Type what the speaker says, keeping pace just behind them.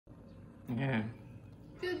Yeah.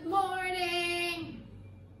 Good morning!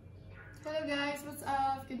 Hello guys, what's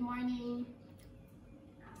up? Good morning.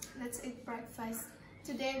 Let's eat breakfast.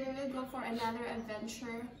 Today we will go for another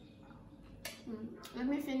adventure. Let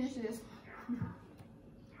me finish this.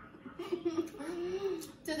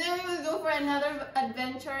 Today we will go for another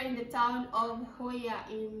adventure in the town of Hoi An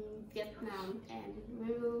in Vietnam, and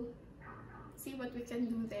we will see what we can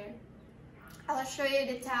do there. I'll show you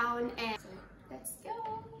the town, and so let's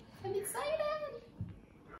go. I'm excited.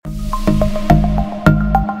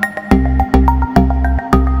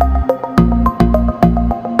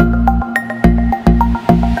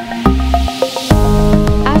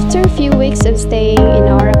 After a few weeks of staying in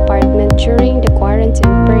our apartment during the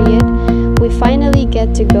quarantine period, we finally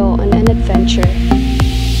get to go on an adventure.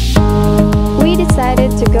 We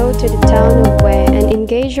decided to go to the town of Hue and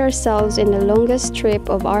engage ourselves in the longest trip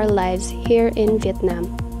of our lives here in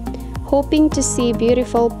Vietnam, hoping to see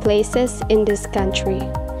beautiful places in this country.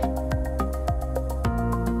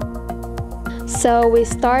 So we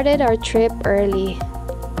started our trip early,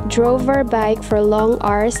 drove our bike for long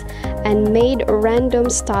hours, and made random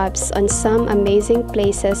stops on some amazing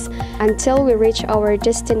places until we reached our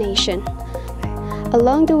destination.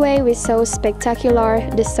 Along the way, we saw spectacular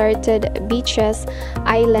deserted beaches,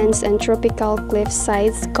 islands, and tropical cliff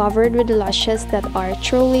sides covered with lushes that are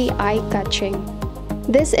truly eye-catching.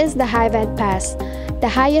 This is the Hai Van Pass, the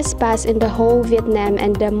highest pass in the whole Vietnam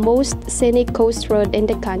and the most scenic coast road in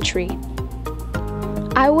the country.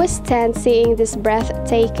 I was stunned seeing this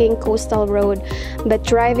breathtaking coastal road, but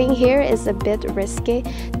driving here is a bit risky,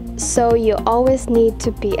 so you always need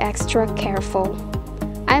to be extra careful.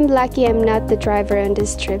 I'm lucky I'm not the driver on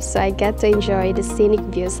this trip, so I get to enjoy the scenic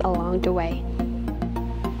views along the way.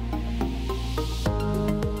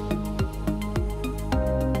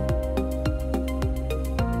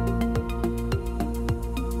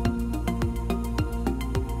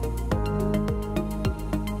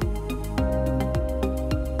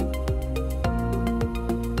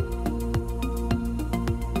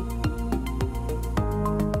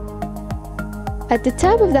 At the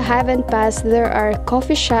top of the Hai Van Pass, there are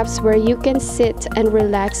coffee shops where you can sit and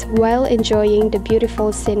relax while enjoying the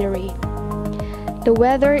beautiful scenery. The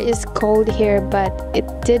weather is cold here, but it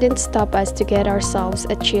didn't stop us to get ourselves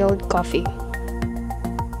a chilled coffee.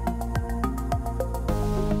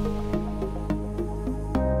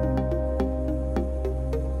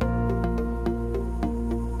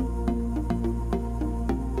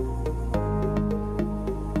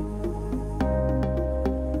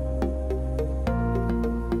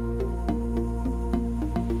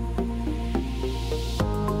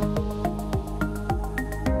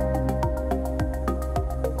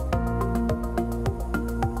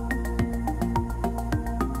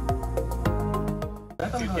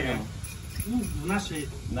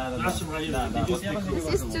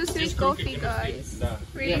 This is too sweet coffee, guys.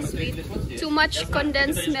 Really sweet. Too much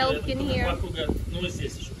condensed milk in here.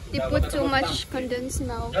 They put too much condensed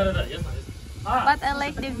milk. But I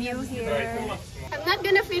like the view here. I'm not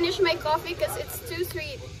gonna finish my coffee because it's too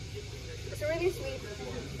sweet. It's really sweet.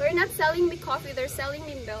 They're not selling me coffee, they're selling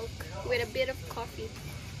me milk with a bit of coffee.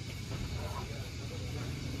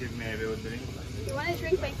 Give me a little drink. You wanna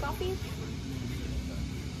drink my coffee?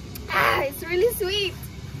 Ah, it's really sweet.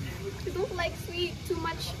 I don't like sweet too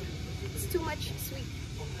much. It's too much sweet.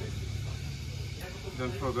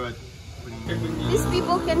 Don't forget. These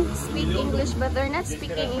people can speak English, but they're not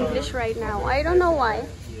speaking English right now. I don't know why.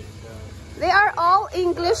 They are all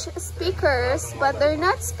English speakers, but they're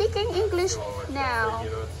not speaking English now.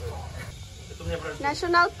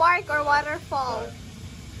 National park or waterfall?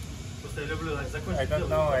 I don't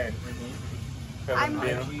know it.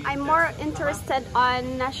 I'm more interested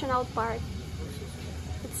on national park.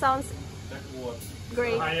 It sounds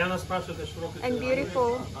great and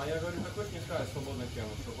beautiful.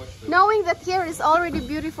 Knowing that here is already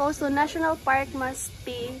beautiful, so national park must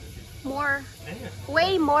be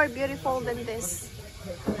way more beautiful than this.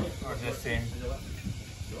 Or the same.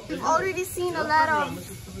 We've already seen a lot of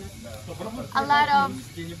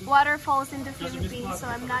waterfalls in the Philippines, so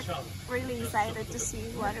I'm not really excited to see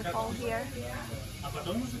waterfall here.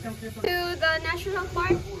 To the national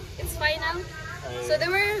park, it's final. So they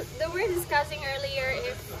were discussing earlier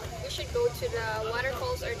if we should go to the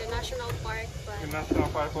waterfalls or the national park, but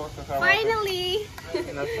finally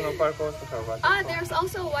National park also have waterfall. there's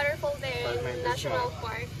also a waterfall there in the national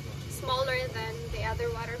park, smaller than the other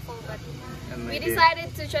waterfall, but we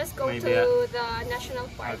decided to just go to the national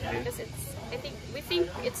park because we think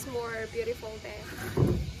it's more beautiful there.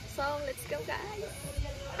 So let's go, guys.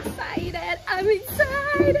 Excited! I'm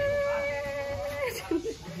excited!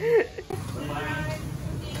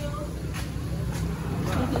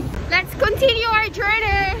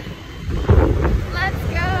 journey. Let's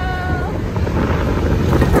go.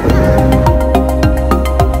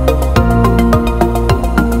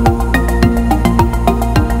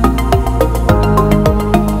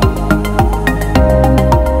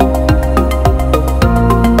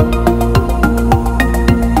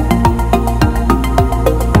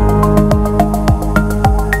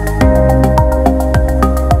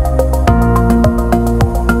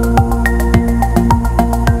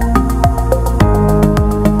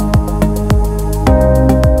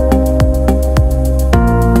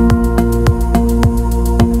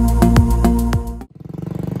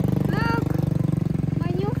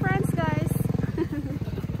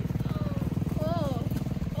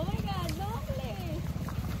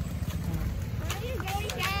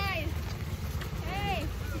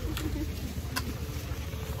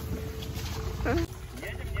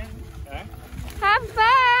 Have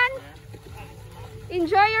fun!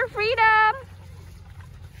 Enjoy your freedom!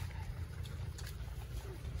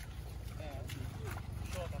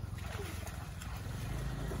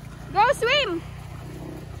 Go swim!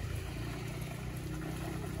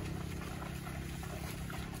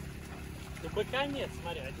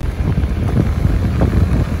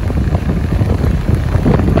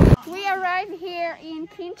 We arrived here in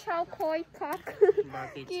Kinchao Koi Kak.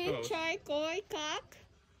 But it's closed. Kinchao Koi Kak.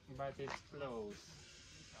 But it's closed.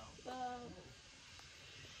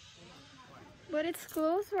 But it's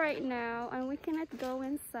closed right now and we cannot go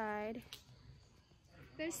inside.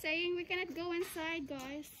 They're saying we cannot go inside,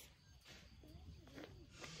 guys.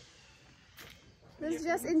 Let's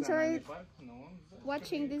just enjoy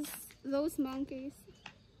watching those monkeys.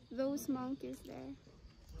 Those monkeys there.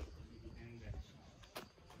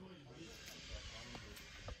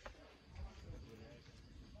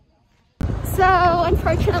 So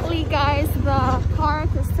unfortunately, guys, the park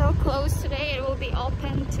is still closed today. It will be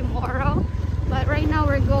open tomorrow. But right now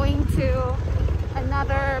we're going to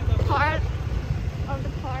another part of the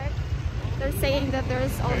park. They're saying that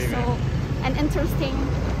there's also an interesting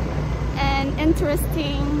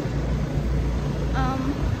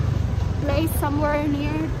place somewhere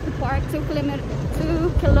near the park, 2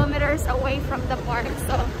 kilometers away from the park.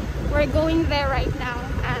 So we're going there right now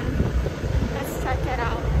and let's check it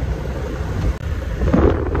out.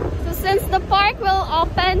 So since the park will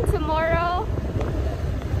open tomorrow,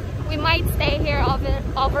 we might stay here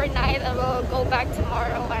overnight and we'll go back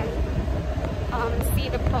tomorrow and see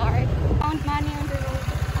the park. Found money on the road.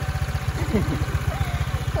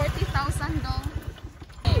 40,000 dong.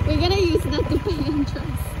 We're gonna use that to pay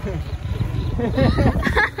entrance.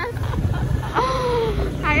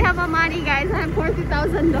 I have a money, guys. I have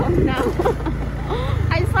 40,000 dong now.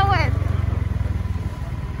 I saw it.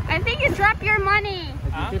 I think you dropped your money.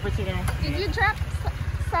 Did you drop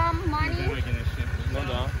some money? No,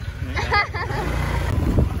 no.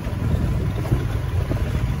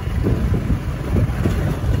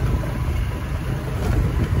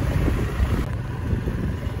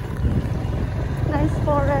 Nice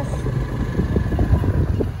forest.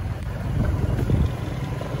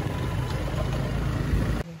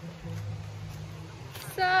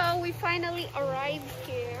 So we finally arrived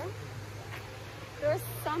here. There's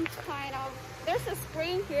some kind of, there's a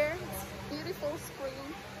spring here. It's a beautiful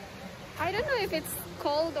spring. I don't know if it's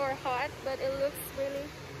cold or hot, but it looks really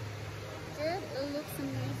good. It looks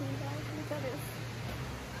amazing, guys. Look at this.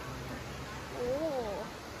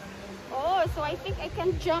 Oh, so I think I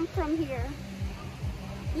can jump from here.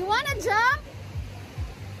 You want to jump?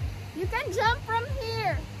 You can jump from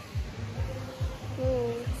here.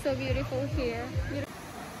 Oh, so beautiful here.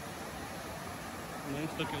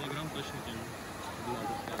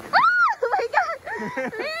 Oh my God!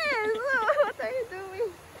 Liz, what are you doing?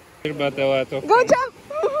 Go jump!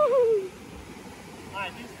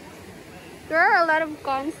 There are a lot of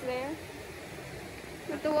cons there,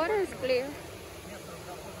 but the water is clear.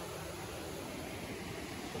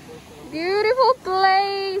 Beautiful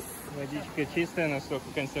place! Водичка чистая,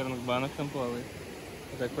 настолько консервных банок там плавает.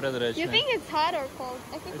 Так прозрачная. You think it's hot or cold?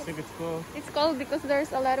 I think it's cold. It's cold because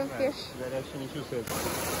there's a lot of fish. Горячая не чувствуется.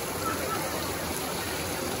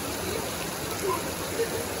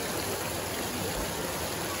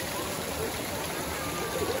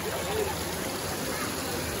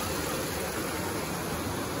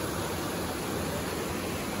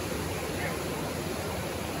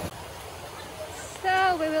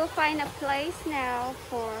 So we will find a place now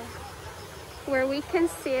for where we can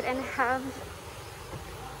sit and have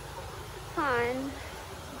fun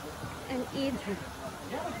and eat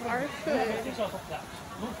our food.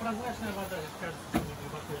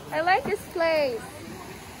 I like this place.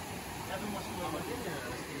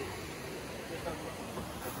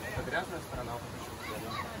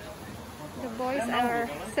 The boys are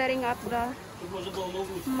setting up the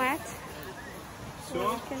mat. So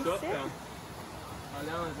you can sit.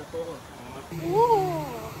 Ooh.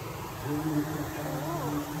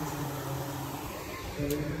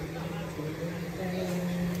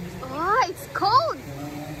 Oh, it's cold.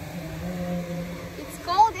 It's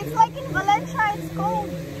cold. It's like in Valencia, it's cold.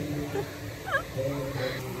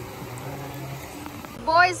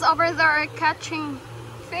 Boys over there are catching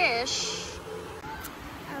fish.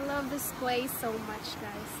 I love this place so much,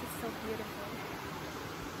 guys. It's so beautiful.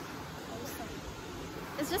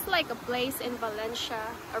 It's just like a place in Valencia,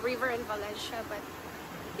 a river in Valencia, but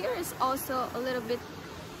here is also a little bit,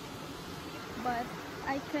 but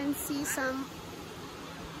I can see some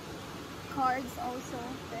cards also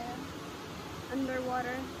there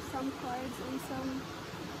underwater, some cards and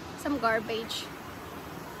some garbage.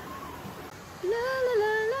 La la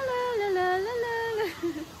la la la la la la.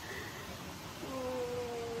 Oh,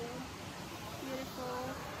 beautiful.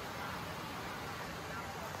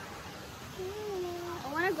 I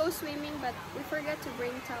want to go swimming, but we forgot to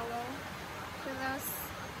bring towel with us,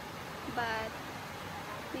 but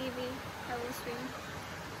maybe I will swim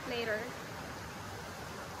later.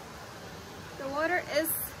 The water is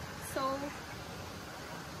so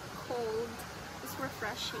cold. It's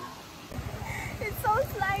refreshing. It's so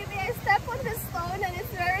slimy. I step on the stone and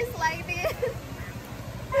it's very slimy.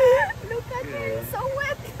 Look at me, it's so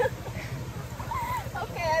wet.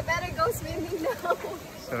 Okay, I better go swimming now.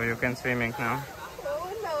 So you can swimming now? Oh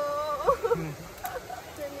no.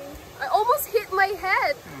 I almost hit my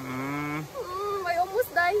head. I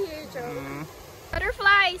almost died here, Joe.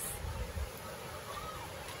 Butterflies.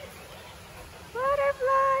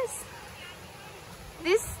 Butterflies.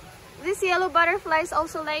 This yellow butterflies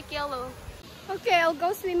also like yellow. Okay, I'll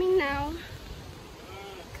go swimming now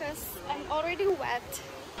because I'm already wet.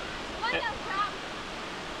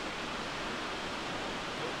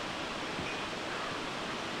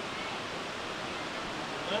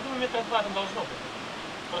 Я думаю, метров 2 там должно быть.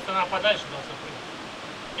 Просто надо подальше должно быть.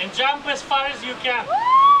 And jump as far as you can.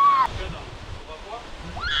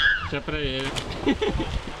 Сейчас проверю.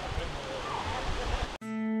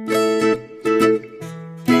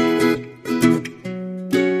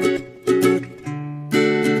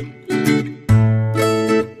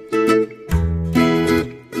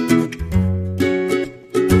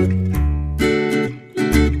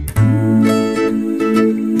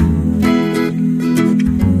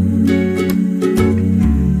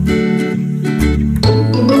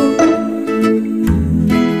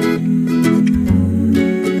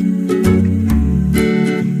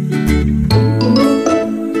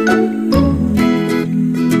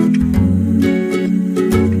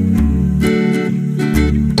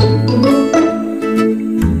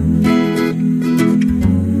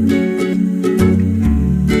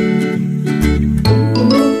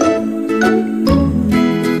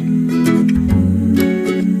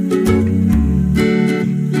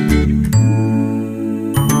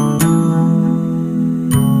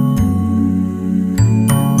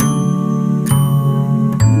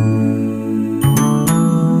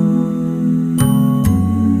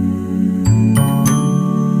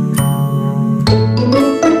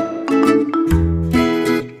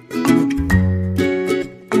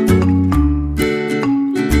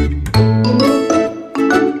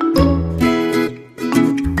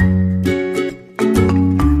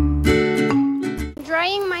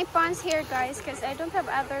 Here, guys, because I don't have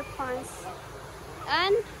other ponds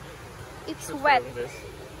and it's wet.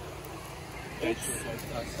 It's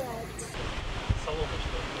wet.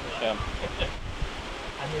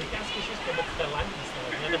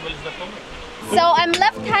 So I'm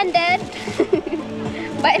left-handed,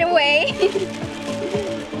 by the way.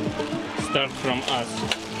 Start from us.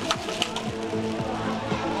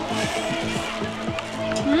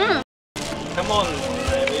 Come on,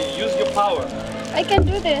 use your power. I can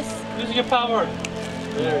do this. Use your power.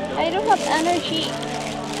 There you go. I don't have energy.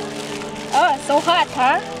 Oh, so hot,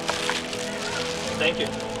 huh? Thank you.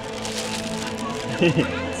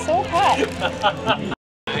 So hot.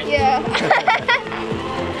 Yeah.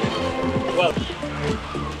 Well,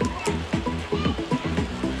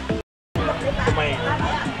 for my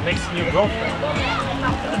next new girlfriend.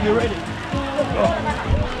 You ready? Oh.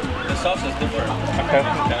 The sauce is different. Okay.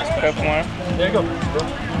 Have more. There you go.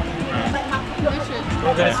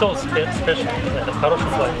 Вот это соус спешл, это хороший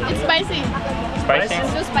флаг. It's spicy. Spicy?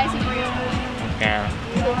 It's too spicy for you. Yeah.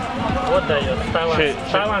 Вот дает.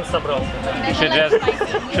 Таиланд собрался.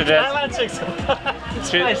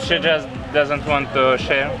 She just doesn't want to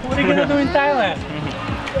share. What are you gonna do in Thailand?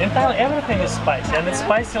 In Thailand, everything is spicy, and it's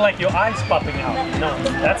spicy like your eyes popping out. No,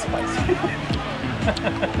 that's spicy.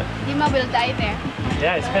 Dima will die there.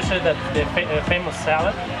 Yeah, especially the famous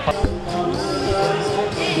salad.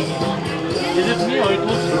 Is it me or it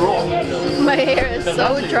looks raw? My hair is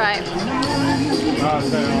so dry.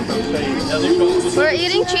 We're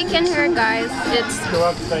eating chicken here, guys. It's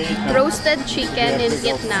roasted chicken in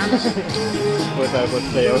Vietnam.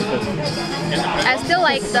 I still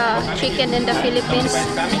like the chicken in the Philippines,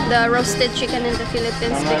 the roasted chicken in the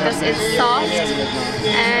Philippines, because it's soft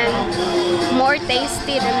and more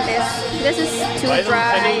tasty than this. This is too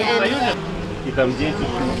dry,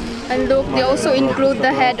 and look, they also include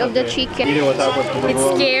the head of the chicken.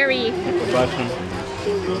 It's scary.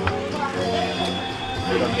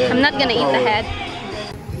 I'm not gonna eat the head.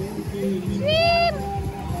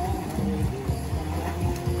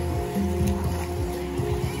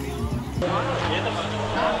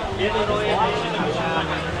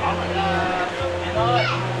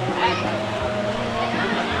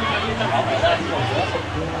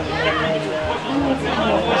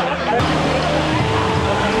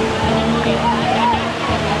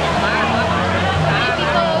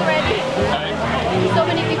 So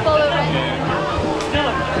many people already.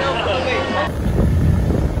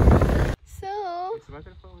 So,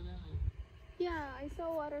 yeah, I saw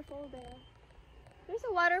a waterfall there. There's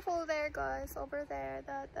a waterfall there, guys, over there.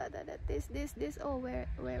 This. Oh, where?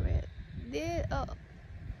 This. Oh,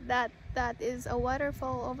 that is a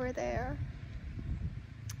waterfall over there.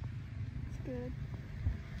 It's good.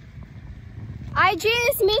 IG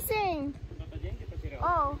is missing.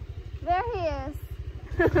 Oh, there he is.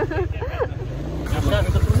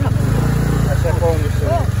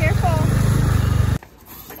 Oh, careful.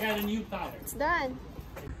 I got a new power. It's done.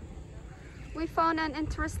 We found an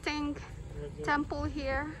interesting temple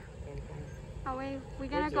here. Oh, we're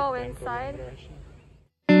gonna go inside.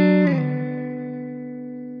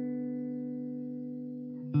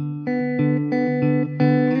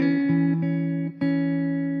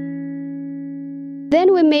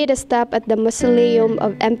 Then we made a stop at the mausoleum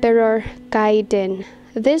of Emperor Gaiden.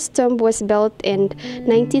 This tomb was built in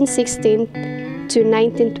 1916 to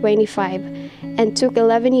 1925 and took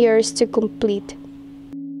 11 years to complete.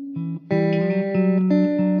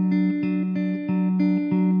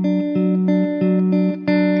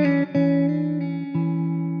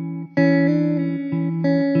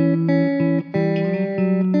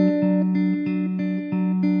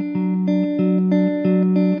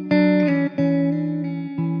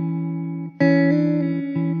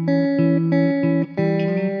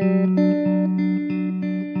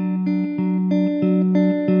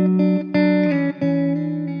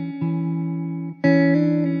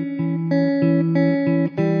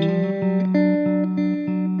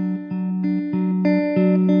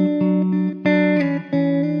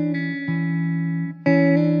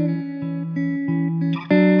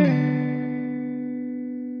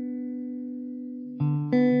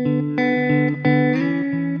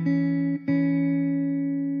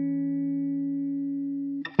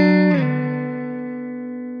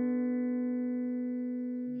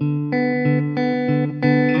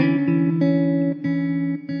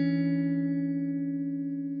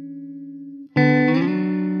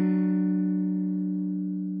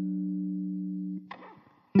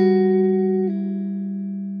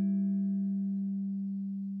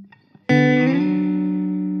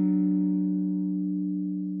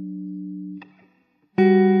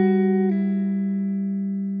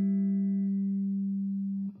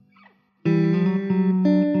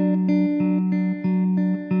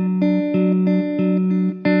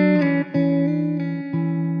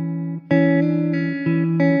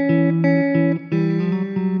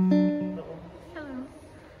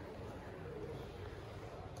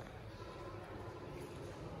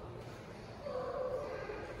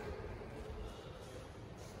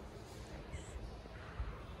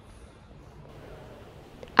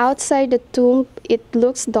 Outside the tomb, it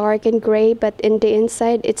looks dark and gray, but in the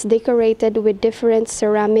inside, it's decorated with different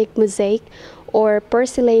ceramic mosaic or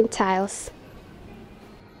porcelain tiles.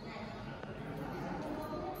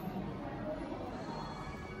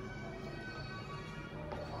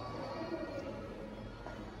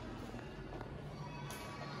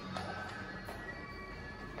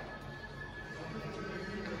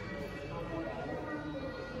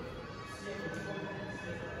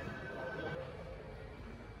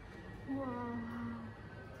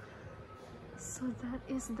 So that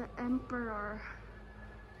is the emperor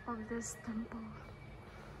of this temple.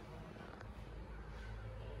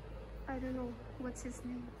 I don't know what's his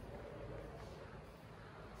name.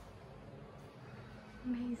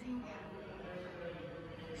 Amazing.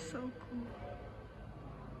 So cool.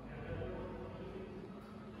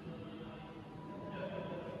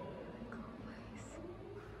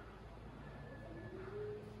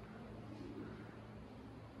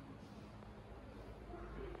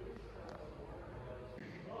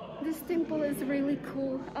 temple is really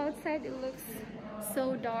cool. Outside it looks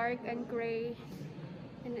so dark and gray,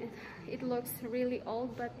 and it looks really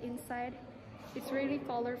old, but inside it's really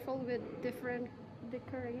colorful with different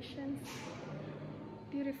decorations.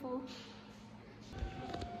 Beautiful.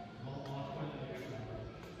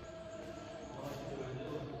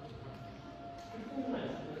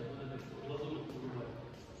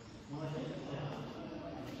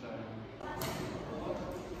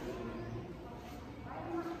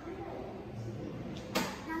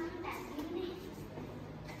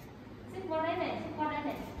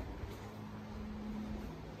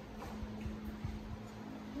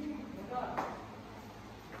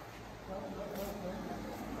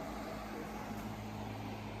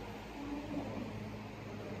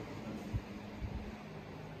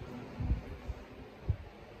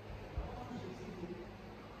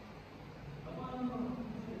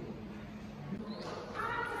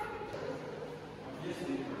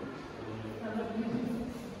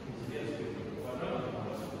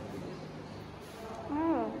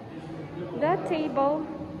 Oh, that table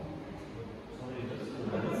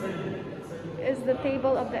is the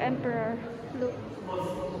table of the emperor. Look,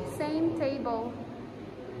 same table.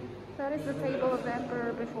 That is the table of the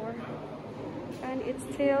emperor before, and it's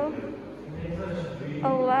still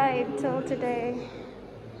alive till today.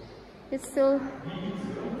 It's still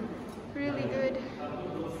really good.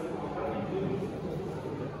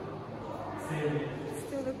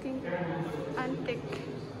 Still looking antique.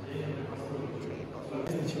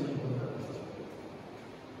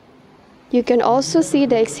 You can also see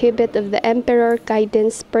the exhibit of the Emperor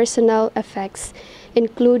Kaiden's personal effects,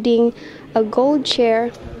 including a gold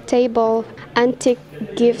chair, table, antique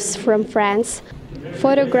gifts from France,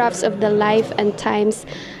 photographs of the life and times,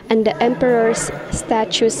 and the Emperor's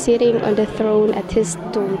statue sitting on the throne at his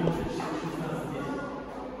tomb.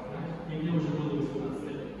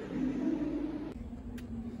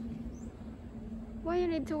 Why you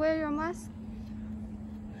need to wear your mask?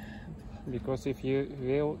 Because if you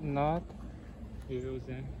will not, we will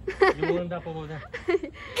then. You will end up over there.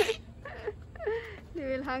 They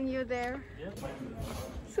will hang you there.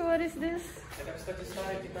 So what is this? Это, кстати,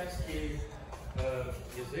 старый китайский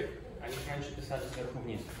язык. Они раньше писали сверху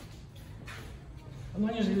вниз. Ну,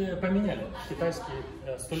 они же поменяли. Китайский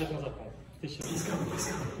 100 лет назад, по-моему.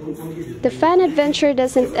 The fun adventure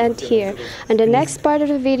doesn't end here. On the next part of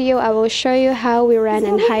the video, I will show you how we ran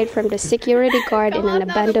and hide from the security guard in an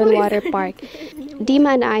abandoned water park.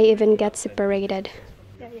 Dima and I even get separated.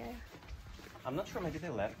 Yeah. I'm not sure, maybe they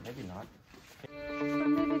left, maybe not. Or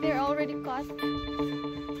maybe they're already caught.